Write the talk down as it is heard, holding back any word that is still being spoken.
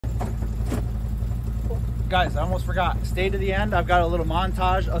Guys, I almost forgot. Stay to the end. I've got a little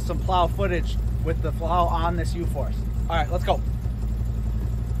montage of some plow footage with the plow on this U-Force. All right, let's go.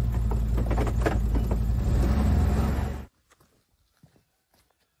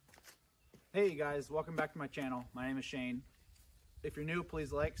 Hey guys, welcome back to my channel. My name is Shane. If you're new,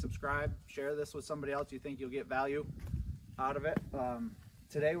 please like, subscribe, share this with somebody else you think you'll get value out of it.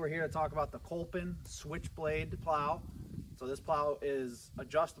 Today we're here to talk about the Kolpin Switchblade Plow. So this plow is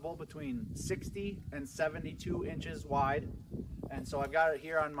adjustable between 60 and 72 inches wide. And so I've got it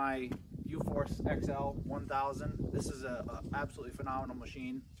here on my U-Force XL 1000. This is a absolutely phenomenal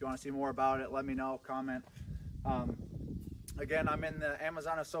machine. If you want to see more about it, let me know, comment. Again, I'm in the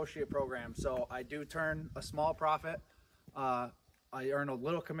Amazon Associate Program, so I do turn a small profit. I earn a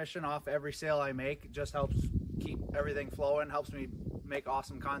little commission off every sale I make. It just helps keep everything flowing, helps me make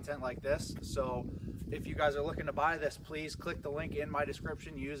awesome content like this. So if you guys are looking to buy this, please click the link in my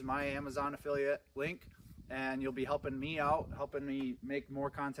description, use my Amazon affiliate link, and you'll be helping me out, helping me make more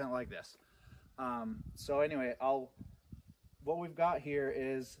content like this. So anyway, what we've got here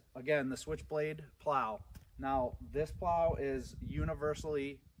is, again, the Switchblade Plow. Now, this plow is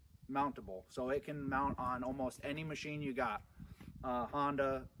universally mountable, so it can mount on almost any machine you got.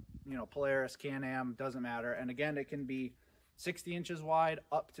 Honda, Polaris, Can-Am, doesn't matter. And again, it can be 60 inches wide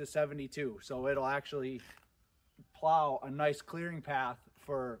up to 72. So it'll actually plow a nice clearing path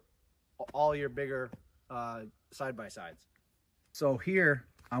for all your bigger side-by-sides. So here,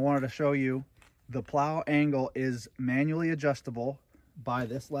 I wanted to show you the plow angle is manually adjustable by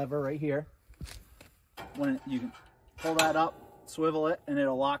this lever right here. When you can pull that up, swivel it, and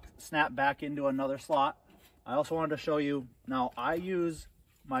it'll snap back into another slot. I also wanted to show you, now I use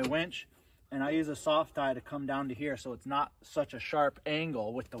my winch and I use a soft tie to come down to here, so it's not such a sharp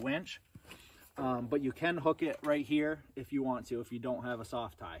angle with the winch. But you can hook it right here if you want to, if you don't have a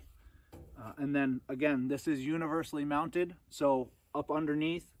soft tie. And then again, this is universally mounted, so up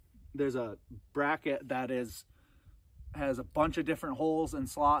underneath there's a bracket that has a bunch of different holes and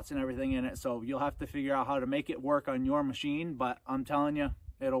slots and everything in it, so you'll have to figure out how to make it work on your machine, but I'm telling you,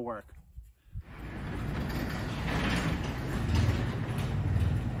 it'll work.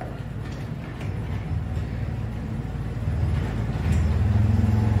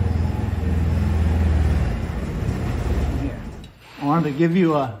 I wanted to give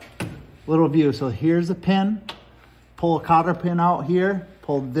you a little view. So here's a pin, pull a cotter pin out here,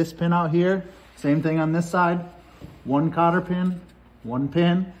 pull this pin out here, same thing on this side. One cotter pin, one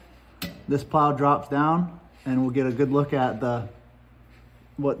pin. This plow drops down and we'll get a good look at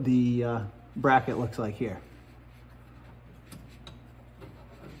what the bracket looks like here.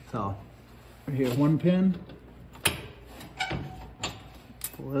 So right here, one pin,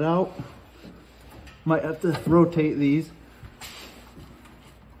 pull it out. Might have to rotate these.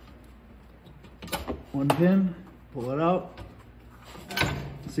 One pin, pull it out.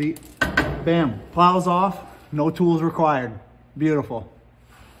 See, bam, plows off. No tools required. Beautiful.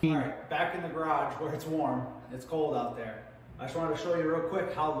 All right, back in the garage where it's warm. It's cold out there. I just wanted to show you real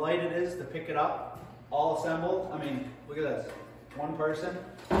quick how light it is to pick it up. All assembled. I mean, look at this. One person,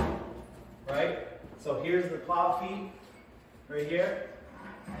 right? So here's the plow feet right here.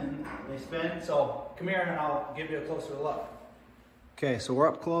 And they spin. So come here and I'll give you a closer look. Okay, so we're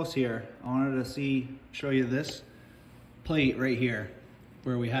up close here. I wanted to show you this plate right here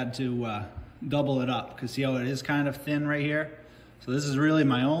where we had to double it up, because see how it is kind of thin right here? So this is really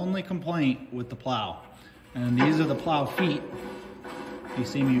my only complaint with the plow. And these are the plow feet. You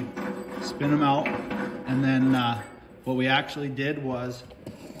see me spin them out. And then what we actually did was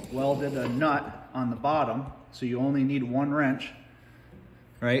welded a nut on the bottom, so you only need one wrench,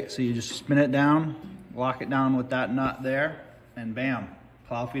 right? So you just spin it down, lock it down with that nut there, and bam,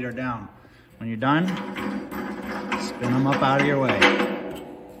 plow feet are down. When you're done, spin them up out of your way.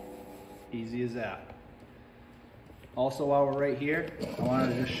 Easy as that. Also, while we're right here, I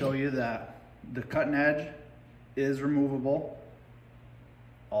wanted to just show you that the cutting edge is removable.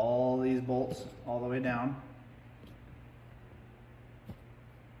 All these bolts all the way down.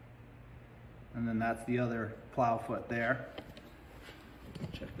 And then that's the other plow foot there.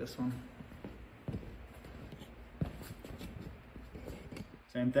 Check this one.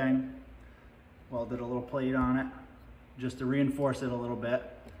 Same thing. Welded a little plate on it just to reinforce it a little bit.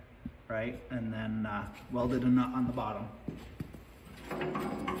 Right, and then welded a nut on the bottom.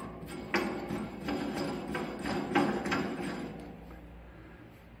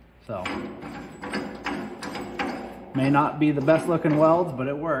 So, may not be the best looking welds, but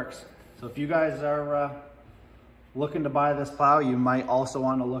it works. So if you guys are looking to buy this plow, you might also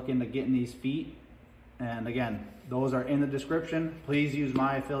want to look into getting these feet. And again, those are in the description. Please use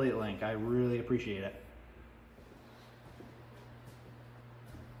my affiliate link. I really appreciate it.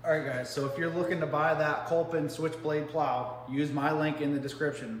 All right, guys, so if you're looking to buy that Kolpin Switchblade Plow, use my link in the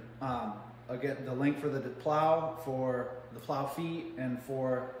description. I'll get the link for the plow, for the plow feet, and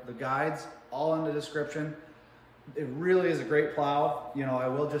for the guides, all in the description. It really is a great plow. You know, I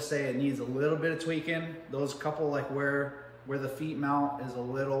will just say it needs a little bit of tweaking. Those couple, like where the feet mount is a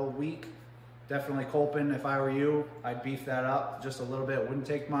little weak. Definitely Kolpin, if I were you, I'd beef that up just a little bit. It wouldn't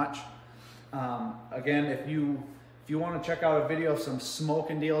take much. Again, if you want to check out a video of some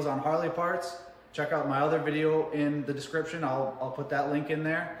smoking deals on Harley parts, check out my other video in the description. I'll put that link in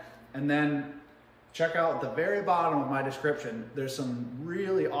there. And then check out the very bottom of my description. There's some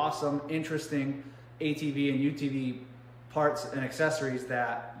really awesome, interesting ATV and UTV parts and accessories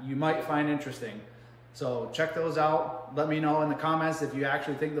that you might find interesting. So check those out. Let me know in the comments if you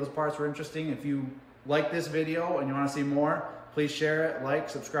actually think those parts were interesting. If you like this video and you want to see more, please share it, like,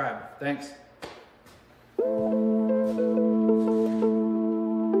 subscribe. Thanks.